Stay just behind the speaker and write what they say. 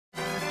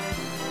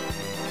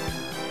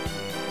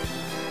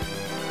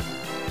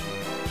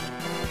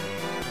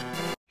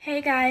Hey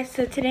guys,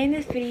 so today in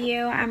this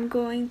video I'm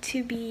going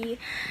to be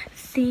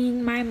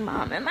seeing my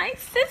mom and my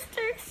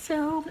sister,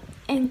 so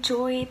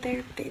enjoy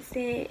their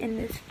visit in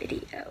this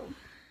video.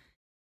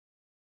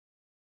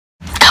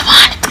 Come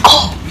on, it's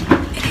cold.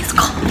 It is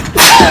cold.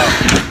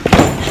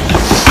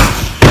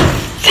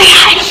 Say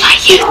hi to my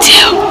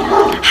YouTube.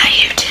 Hi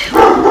YouTube.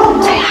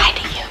 Say hi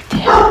to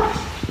YouTube.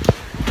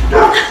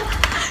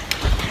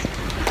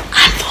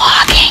 I'm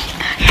vlogging.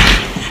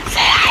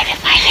 Say hi to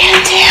my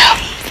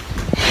YouTube.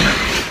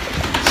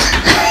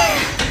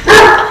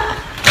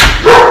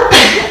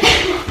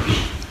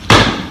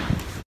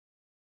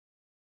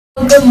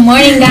 Good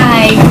morning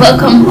guys,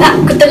 welcome back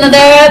with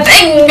another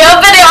bingo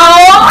video.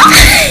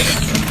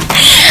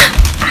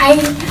 I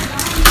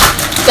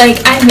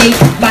make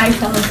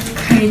myself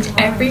cringe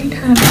every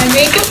time I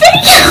make a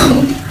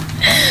video.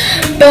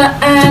 But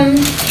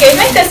here's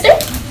my sister.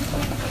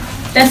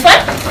 This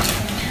one.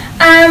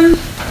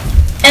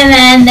 And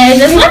then there's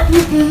this one.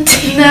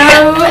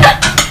 No.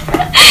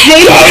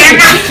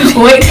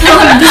 Wait till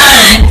I'm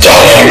done.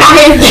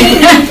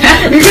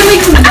 You're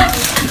gonna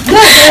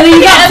look, you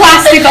got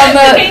plastic on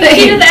the thing.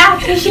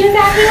 She doesn't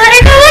have to let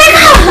her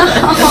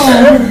go.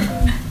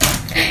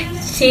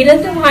 She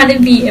doesn't want to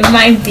be in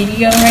my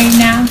video right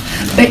now,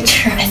 but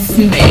trust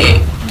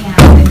me.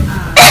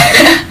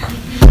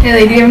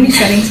 Haley, do you have any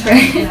settings for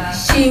it?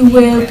 She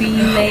will be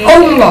late.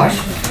 Oh my gosh.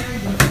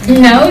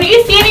 No, do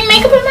you see any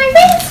makeup on my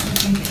face?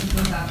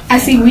 I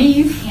see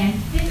weave.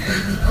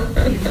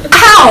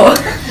 Ow!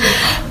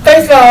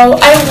 First of all,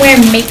 I don't wear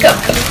makeup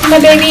for my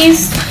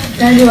babies.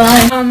 Neither do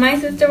I. My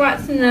sister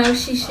wants to know if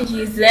she should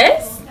use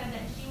this.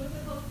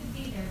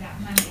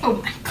 Oh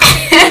my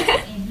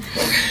god.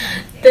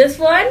 This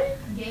one.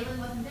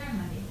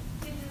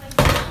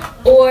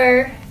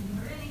 Or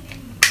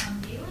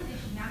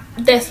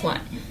this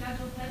one.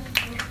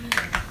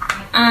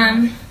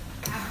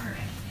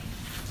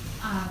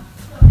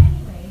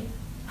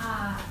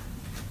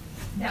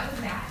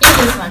 Use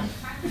this one.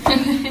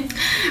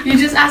 You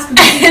just asked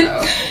me.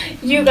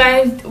 You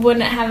guys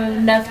wouldn't have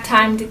enough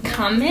time to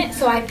comment,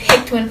 so I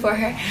picked one for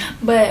her.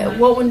 But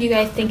what one do you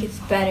guys think is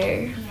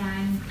better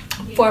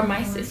for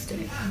my sister?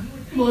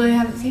 Well, I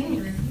haven't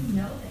seen it.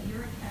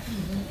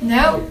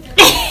 No.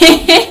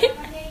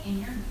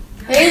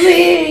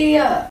 Haley!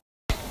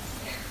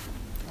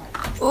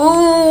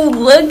 Ooh,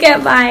 look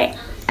at my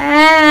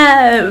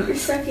abs. You're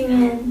sucking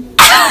in.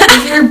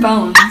 These are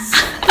bones.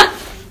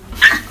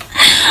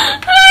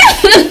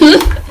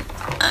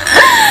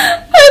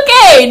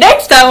 Okay,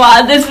 next time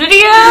on this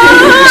video.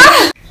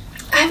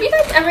 Have you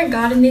guys ever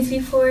gotten these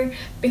before?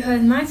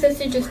 Because my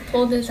sister just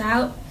pulled this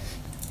out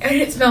and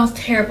it smells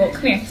terrible.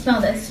 Come here, smell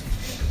this.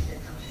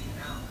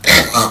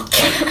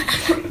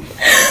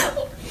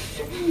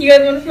 You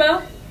guys want to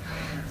smell?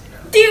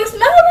 Do you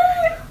smell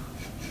that?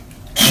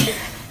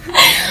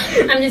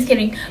 I'm just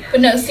kidding.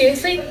 But no,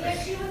 seriously,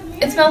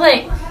 it smells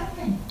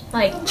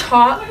like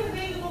chalk.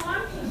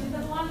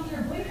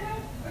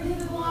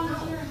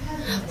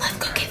 Let's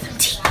go get some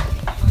tea.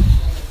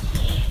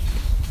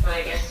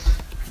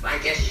 I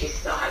guess she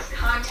still has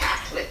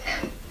contact with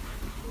him.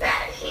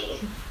 That he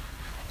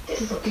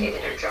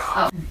dislocated her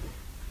jaw. Oh.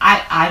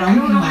 I don't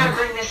know how to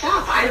bring this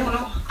up. I don't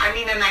know. I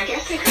mean, and I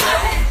guess I could.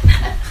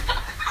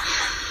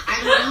 I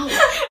don't know.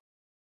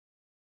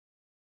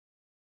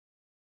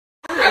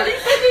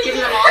 Give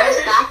them all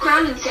this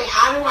background and say,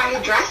 how do I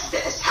address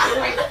this? How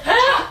do I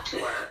talk to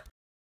her?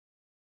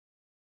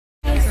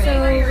 So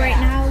right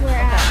now we're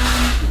at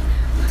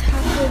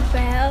Taco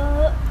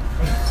Bell.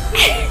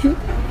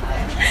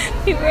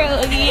 People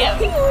are looking at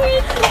me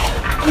weird.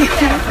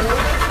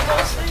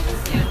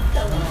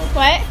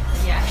 What?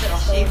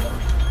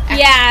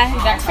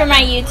 Yeah, it's for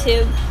my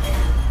YouTube.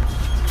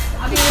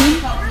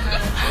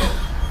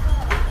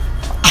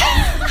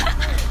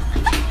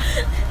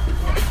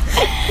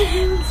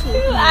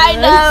 I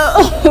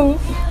know.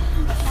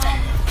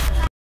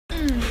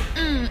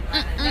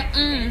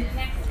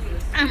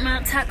 I'm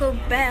at Taco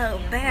Bell.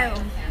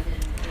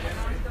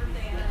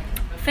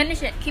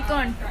 Finish it. Keep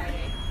going.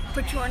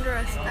 put you under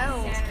a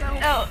spell.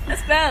 Oh, a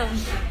spell.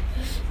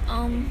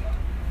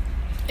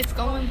 It's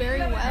going very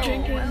well.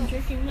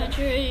 Drinking my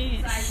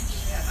juice.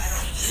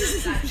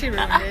 She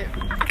ruined it.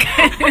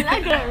 I'm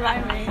not good at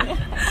rhyming.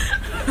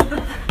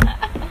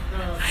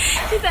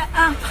 She said,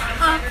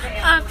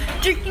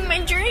 drinking my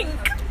drink.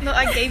 No,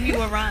 I gave you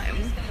a rhyme.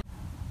 We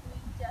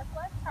just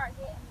left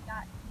Target and we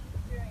got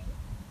these drinks.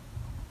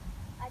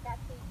 I got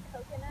the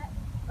coconut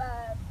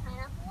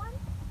pineapple one.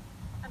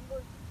 I'm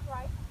going to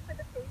try for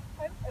the first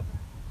time ever.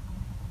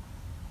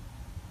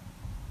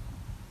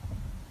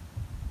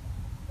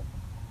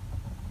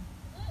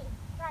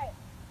 Try it.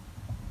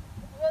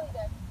 It's really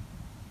good.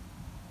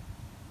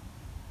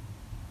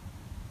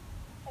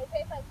 It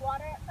tastes like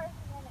water at first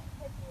and then it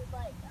hits you with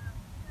like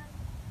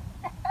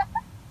no,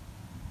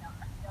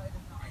 it does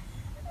not.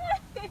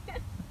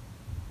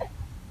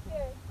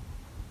 Here.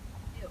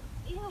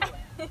 Ew.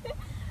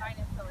 Mine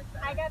is so much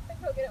better. I got the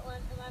coconut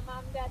one and my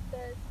mom got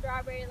the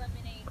strawberry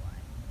lemonade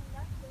one.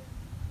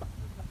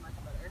 This is much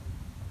better.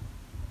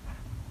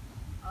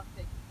 I'll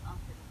stick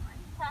with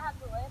mine. Try how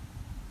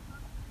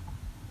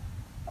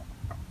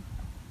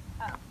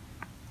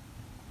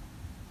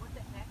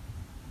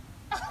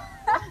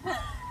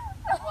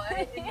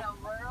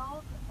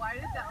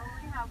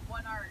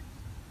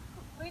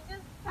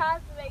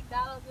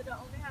McDonald's would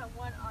only have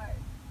one arc.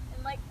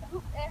 And like, who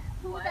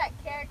was that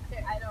character?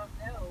 I don't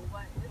know.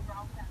 What is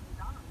wrong with that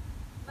McDonald's?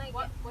 Like,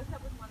 What's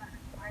up with one arc?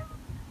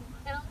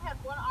 it only had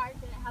one arc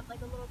and it had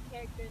like a little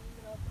character in the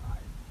middle of the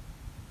arc.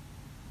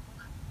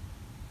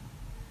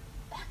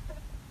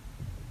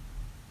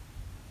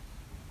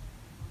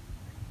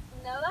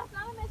 No, that's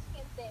not a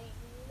Michigan thing.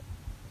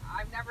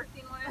 I've never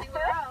seen one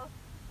anywhere else.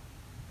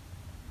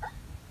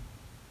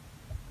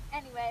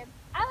 Anyway,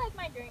 I like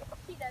my drink.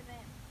 She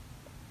doesn't.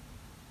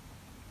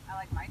 I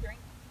like my drink.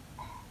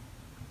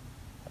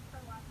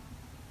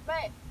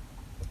 But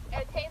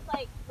it tastes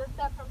like the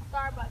stuff from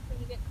Starbucks when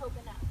you get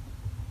coconut.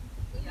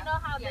 You know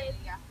how they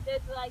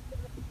like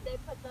they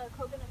put the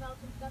coconut milk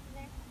and stuff in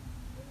there?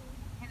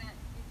 Hannah,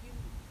 did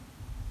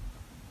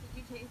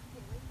you taste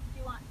Haley? Do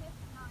you want to?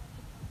 No,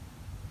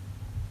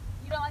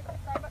 you don't like the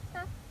Starbucks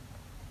stuff?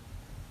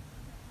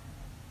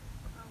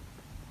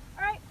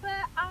 Alright,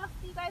 but I'll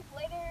see you guys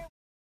later.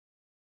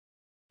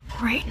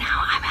 Right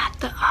now I'm at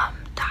the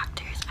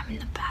doctor's. I'm in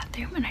the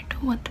bathroom and I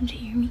don't want them to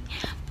hear me,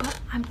 but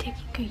I'm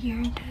taking a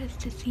urine test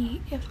to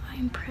see if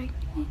I'm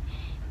pregnant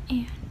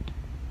and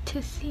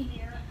to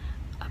see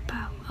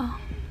about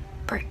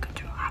birth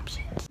control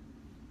options.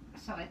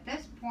 So at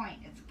this point,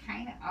 it's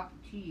kind of up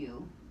to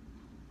you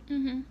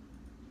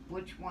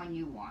which one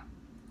you want.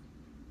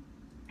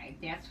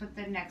 That's what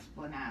the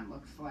Nexplanon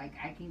looks like.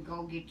 I can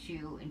go get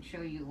you and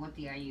show you what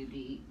the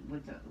IUD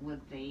with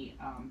the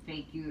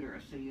fake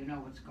uterus, so you know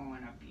what's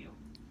going up you.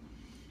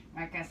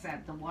 Like I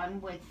said, the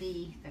one with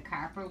the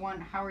copper one.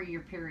 How are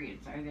your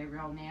periods? Are they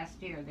real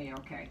nasty? Or are they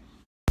okay?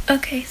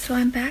 Okay, so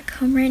I'm back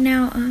home right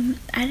now.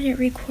 I didn't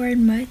record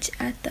much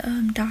at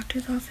the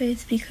doctor's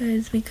office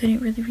because we couldn't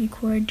really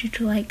record due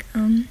to like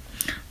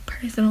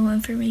personal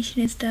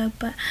information and stuff,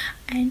 but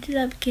I ended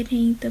up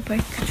getting the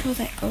birth control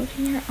that goes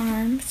in your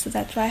arm, so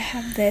that's why I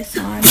have this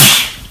on.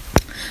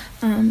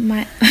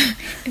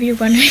 If you're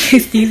wondering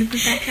who's in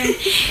the background,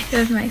 it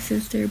was my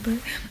sister, but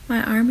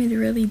my arm is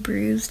really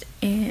bruised,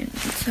 and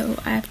so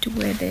I have to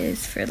wear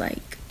this for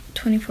like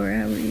 24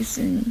 hours,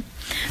 and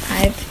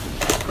I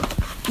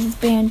have these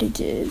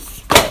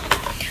bandages.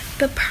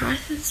 The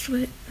process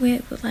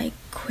went like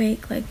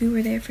quick, like we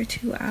were there for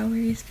 2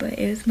 hours, but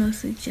it was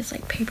mostly just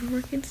like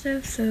paperwork and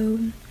stuff, so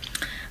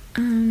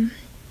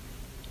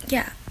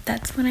yeah,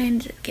 that's what I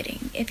ended up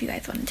getting, if you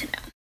guys wanted to know.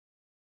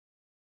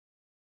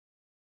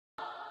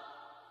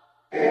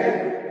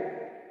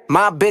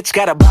 My bitch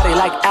got a body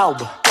like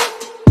Alba.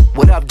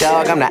 What up,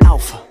 dog? I'm the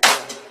alpha.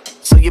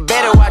 So you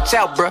better watch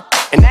out, bruh.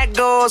 And that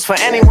goes for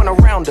anyone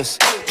around us.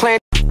 Playing.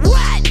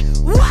 What?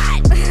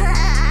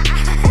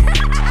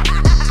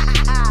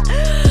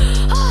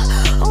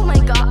 Oh my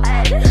god.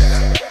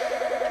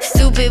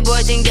 Stupid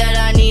boy think that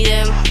I need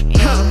him.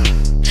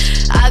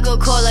 I go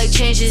cold like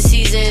changing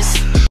seasons.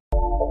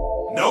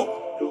 Nope.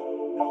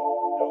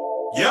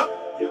 Yep.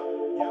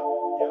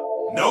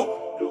 Nope.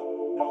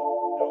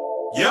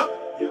 Yep.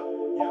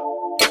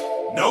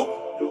 Nope.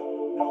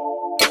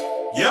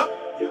 Yep.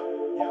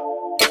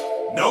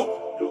 Nope.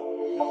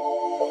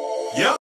 Yep.